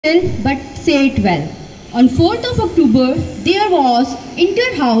but say it well. On 4th of October, there was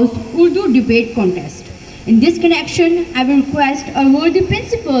inter-house Urdu debate contest. In this connection, I will request our worthy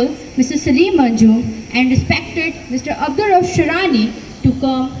principal, Mr. Salim Manju, and respected Mr. Abdurrahman Sharani to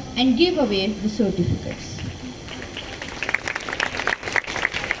come and give away the certificates.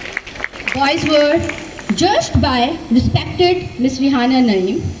 Boys were judged by respected Ms. Rihana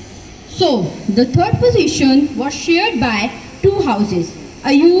Naeem. So, the third position was shared by two houses,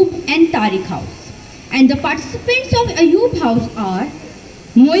 Ayub and Tariq House. And the participants of Ayub House are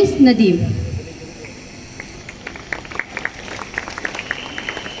Mois Nadeem,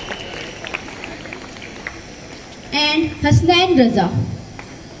 and Hasnain Raza.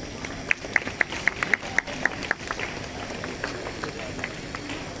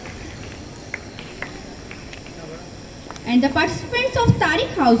 And the participants of Tariq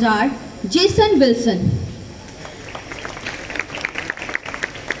House are Jason Wilson,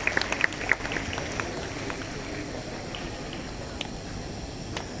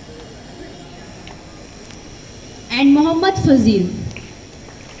 and Mohammad Fazil.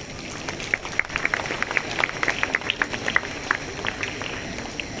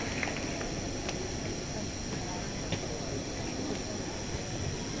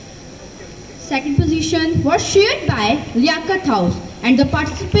 Second position was shared by Liaquat House, and the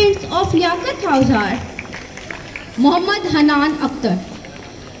participants of Liaquat House are Muhammad Hanan Akhtar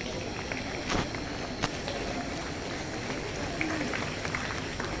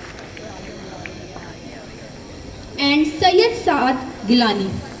and Syed Saad Gilani.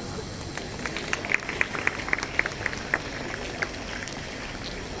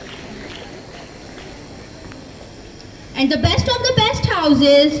 And the best of the best house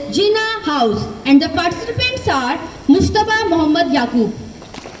is Jinnah House, and the participants are Mustafa Muhammad Yaqub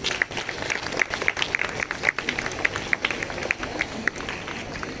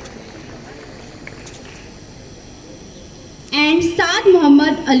and Saad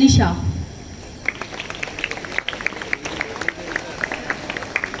Muhammad Ali Shah.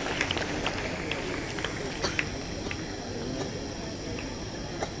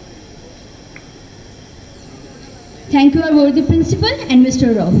 Thank you, our worthy principal and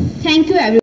Mr. Rao. Thank you, everyone.